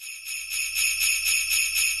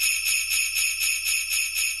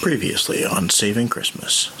Previously on Saving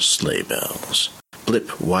Christmas, Sleigh Bells.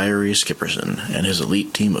 Blip Wiry Skipperson and his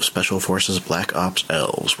elite team of Special Forces Black Ops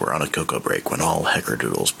elves were on a cocoa break when all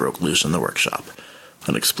heckerdoodles broke loose in the workshop.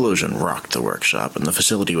 An explosion rocked the workshop, and the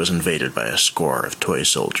facility was invaded by a score of toy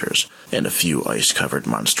soldiers and a few ice-covered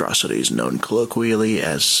monstrosities known colloquially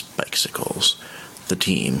as spikesicles. The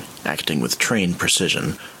team, acting with trained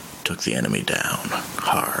precision, took the enemy down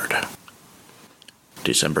hard.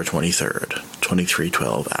 December 23rd,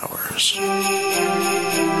 2312 hours.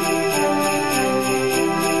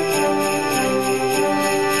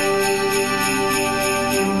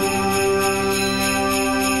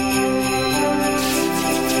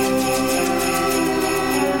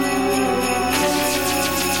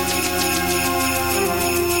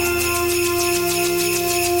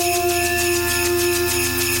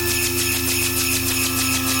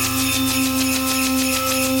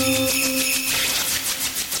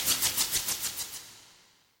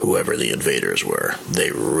 Whoever the invaders were,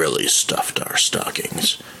 they really stuffed our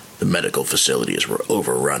stockings. The medical facilities were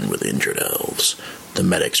overrun with injured elves. The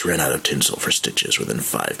medics ran out of tinsel for stitches within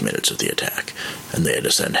 5 minutes of the attack, and they had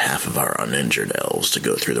to send half of our uninjured elves to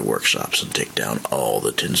go through the workshops and take down all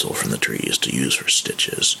the tinsel from the trees to use for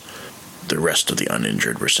stitches. The rest of the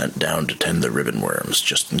uninjured were sent down to tend the ribbon worms,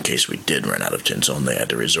 just in case we did run out of tinsel and they had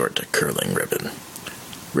to resort to curling ribbon.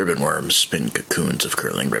 Ribbon worms spin cocoons of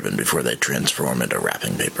curling ribbon before they transform into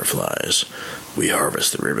wrapping paper flies. We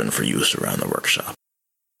harvest the ribbon for use around the workshop.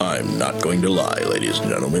 "I'm not going to lie, ladies and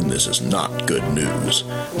gentlemen, this is not good news,"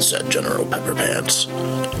 said General Pepperpants.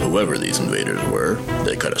 "Whoever these invaders were,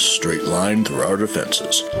 they cut a straight line through our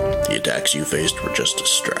defenses. The attacks you faced were just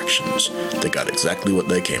distractions. They got exactly what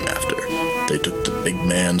they came after. They took the big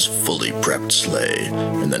man's fully prepped sleigh,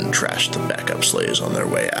 and then trashed the backup sleighs on their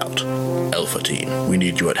way out. Alpha Team, we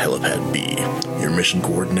need you at Helipad B. Your mission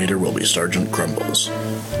coordinator will be Sergeant Crumbles.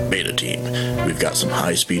 Beta Team, we've got some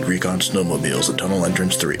high-speed recon snowmobiles at Tunnel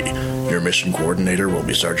Entrance 3. Your mission coordinator will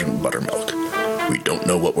be Sergeant Buttermilk. We don't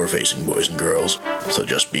know what we're facing, boys and girls, so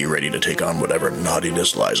just be ready to take on whatever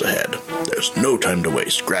naughtiness lies ahead. There's no time to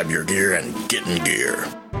waste. Grab your gear and get in gear."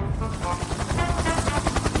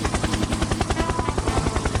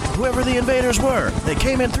 Whoever the invaders were, they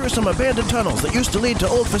came in through some abandoned tunnels that used to lead to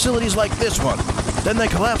old facilities like this one. Then they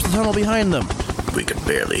collapsed the tunnel behind them. We could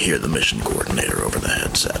barely hear the mission coordinator over the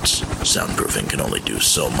headsets. Soundproofing can only do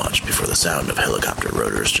so much before the sound of helicopter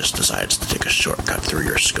rotors just decides to take a shortcut through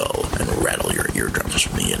your skull and rattle your eardrums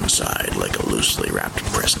from the inside like a loosely wrapped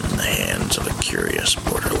present in the hands of a curious,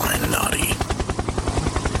 borderline naughty.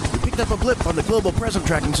 Picked up a blip on the global present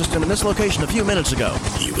tracking system in this location a few minutes ago.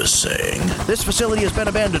 He was saying, "This facility has been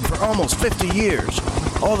abandoned for almost 50 years.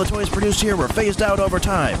 All the toys produced here were phased out over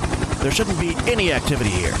time. There shouldn't be any activity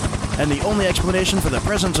here. And the only explanation for the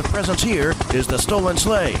presence of presents here is the stolen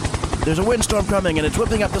sleigh. There's a windstorm coming and it's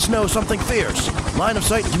whipping up the snow something fierce. Line of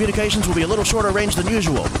sight and communications will be a little shorter range than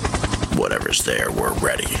usual." "Whatever's there, we're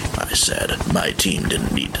ready," I said. My team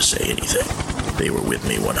didn't need to say anything. They were with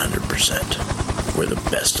me 100%. We're the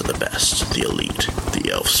best of the best, the elite,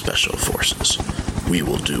 the elf special forces. We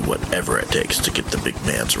will do whatever it takes to get the big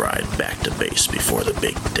man's ride back to base before the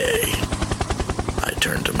big day. I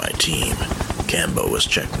turned to my team. Cambo was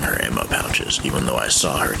checking her ammo pouches, even though I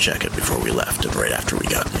saw her check it before we left and right after we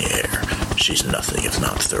got in the air. She's nothing if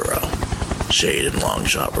not thorough. Shade and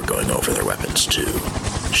Longshot were going over their weapons too.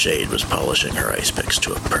 Shade was polishing her ice picks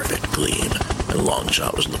to a perfect gleam, and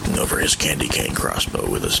Longshot was looking over his candy cane crossbow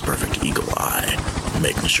with his perfect eagle eye,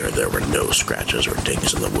 making sure there were no scratches or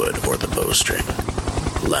dings in the wood or the bowstring.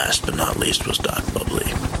 Last but not least was Doc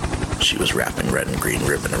Bubbly. She was wrapping red and green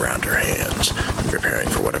ribbon around her hands and preparing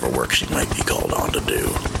for whatever work she might be called on to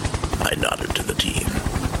do. I nodded to the team.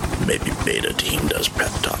 Maybe Beta Team does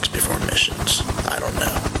prep talks before missions. I don't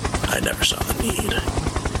know. I never saw the need.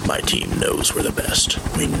 My team knows we're the best.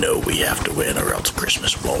 We know we have to win or else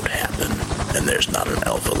Christmas won't happen. And there's not an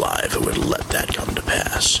elf alive who would let that come to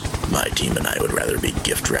pass. My team and I would rather be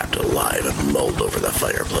gift-wrapped alive and mulled over the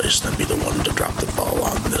fireplace than be the one to drop the ball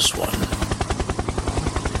on this one.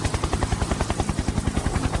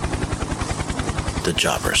 The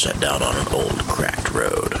chopper set down on an old, cracked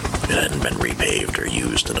road. It hadn't been repaved or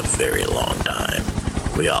used in a very long time.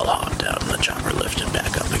 We all hopped out and the chopper lifted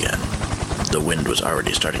back up again. The wind was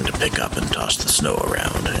already starting to pick up and toss the snow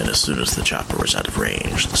around, and as soon as the chopper was out of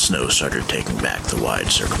range, the snow started taking back the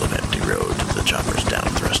wide circle of empty road that the chopper's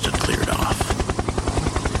down-thrust had cleared off.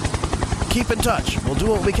 "Keep in touch. We'll do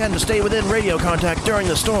what we can to stay within radio contact during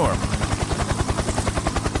the storm."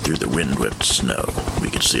 Through the wind-whipped snow, we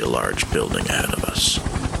could see a large building ahead of us.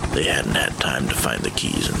 They hadn't had time to find the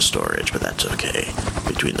keys in storage, but that's okay.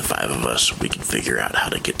 Between the 5 of us, we can figure out how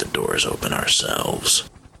to get the doors open ourselves.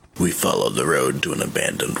 We followed the road to an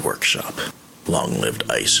abandoned workshop.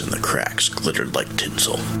 Long-lived ice in the cracks glittered like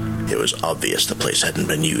tinsel. It was obvious the place hadn't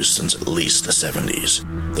been used since at least the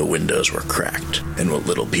 70s. The windows were cracked, and what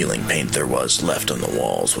little peeling paint there was left on the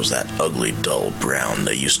walls was that ugly, dull brown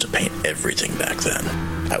they used to paint everything back then.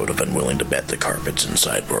 I would have been willing to bet the carpets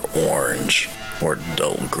inside were orange, or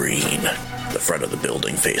dull green. The front of the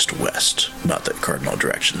building faced west. Not that cardinal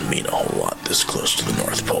directions mean a whole lot this close to the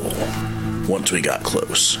North Pole. Once we got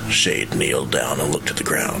close, Shade kneeled down and looked at the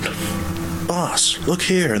ground. "Boss, look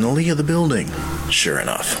here, in the lee of the building." Sure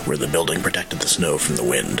enough, where the building protected the snow from the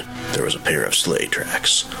wind, there was a pair of sleigh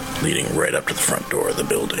tracks, leading right up to the front door of the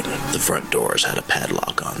building. The front doors had a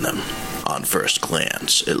padlock on them. On first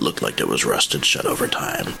glance, it looked like it was rusted shut over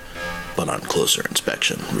time, but on closer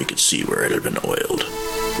inspection, we could see where it had been oiled.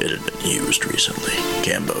 It had been used recently.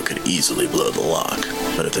 Cambo could easily blow the lock,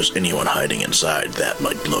 but if there's anyone hiding inside, that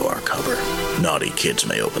might blow our cover. Naughty kids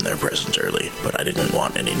may open their presents early, but I didn't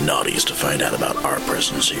want any naughties to find out about our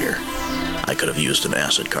presence here. I could have used an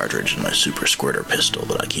acid cartridge in my super squirter pistol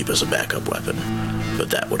that I keep as a backup weapon, but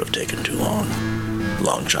that would have taken too long.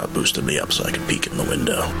 Longshot boosted me up so I could peek in the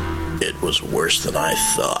window. It was worse than I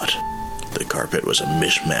thought. The carpet was a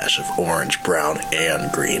mishmash of orange, brown,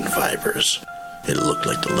 and green fibers. It looked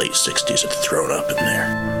like the late 60s had thrown up in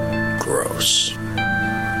there. Gross.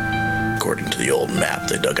 According to the old map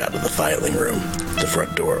they dug out of the filing room, the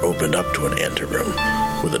front door opened up to an anteroom,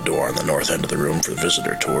 with a door on the north end of the room for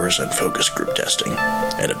visitor tours and focus group testing,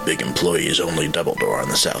 and a big employees-only double door on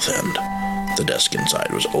the south end. The desk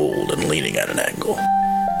inside was old and leaning at an angle.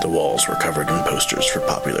 The walls were covered in posters for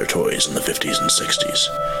popular toys in the 50s and 60s.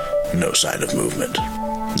 No sign of movement.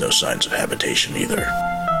 No signs of habitation either.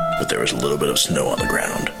 But there was a little bit of snow on the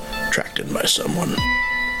ground, tracked in by someone.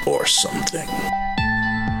 Or something.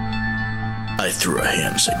 I threw a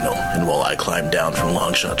hand signal, and while I climbed down from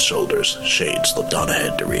Longshot's shoulders, Shade slipped on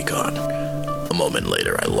ahead to recon. A moment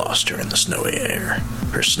later, I lost her in the snowy air.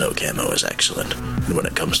 Her snow camo is excellent, and when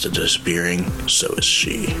it comes to disappearing, so is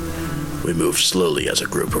she. We moved slowly as a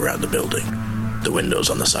group around the building. The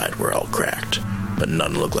windows on the side were all cracked, but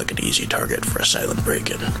none looked like an easy target for a silent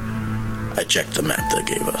break-in. I checked the map they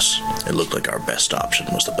gave us. It looked like our best option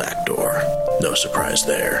was the back door. No surprise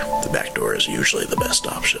there. The back door is usually the best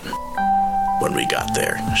option. When we got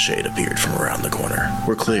there, Shade appeared from around the corner.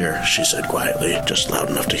 "We're clear," she said quietly, just loud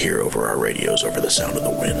enough to hear over our radios over the sound of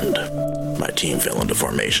the wind. My team fell into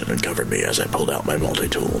formation and covered me as I pulled out my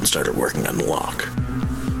multi-tool and started working on the lock.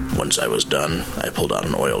 Once I was done, I pulled out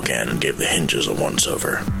an oil can and gave the hinges a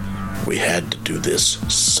once-over. We had to do this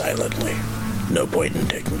silently. No point in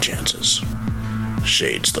taking chances.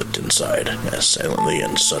 Shade slipped inside, as silently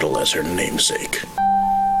and subtle as her namesake.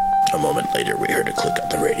 A moment later, we heard a click on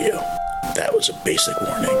the radio. That was a basic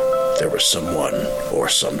warning. There was someone or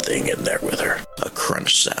something in there with her. A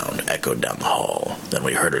crunch sound echoed down the hall. Then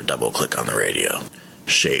we heard her double-click on the radio.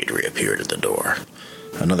 Shade reappeared at the door.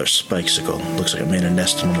 "Another spikesicle. Looks like it made a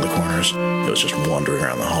nest in one of the corners. It was just wandering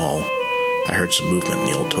around the hall. I heard some movement in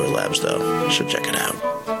the old toy labs, though. Should check it out."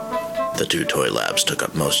 The 2 toy labs took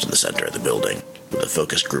up most of the center of the building, with a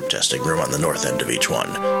focus group testing room on the north end of each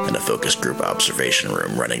one, and a focus group observation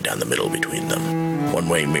room running down the middle between them.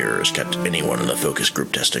 One-way mirrors kept anyone in the focus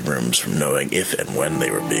group testing rooms from knowing if and when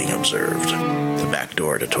they were being observed. The back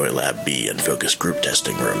door to Toy Lab B and focus group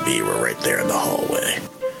testing room B were right there in the hallway.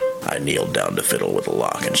 I kneeled down to fiddle with the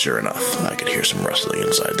lock, and sure enough, I could hear some rustling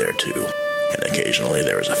inside there too, and occasionally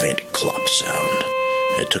there was a faint clop sound.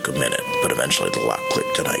 It took a minute, but eventually the lock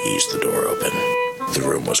clicked and I eased the door open. The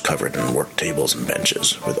room was covered in work tables and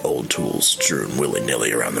benches, with old tools strewn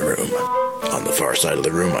willy-nilly around the room. On the far side of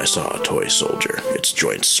the room I saw a toy soldier, its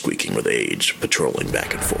joints squeaking with age, patrolling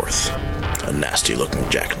back and forth. A nasty-looking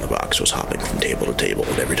jack-in-the-box was hopping from table to table,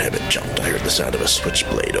 and every time it jumped I heard the sound of a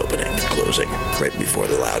switchblade opening and closing, right before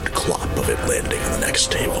the loud clop of it landing on the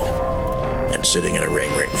next table. And sitting in a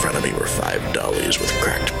ring right in front of me were 5 dollies with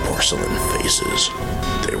cracked porcelain faces.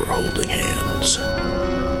 They were holding hands.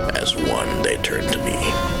 As one, they turned to me.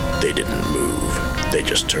 They didn't move. They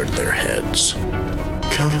just turned their heads.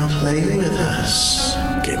 "Come play with us,"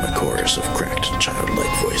 came a chorus of cracked,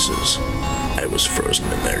 childlike voices. I was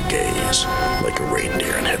frozen in their gaze, like a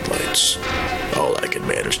reindeer in headlights. All I could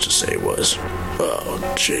manage to say was, "Oh,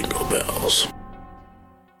 jingle bells."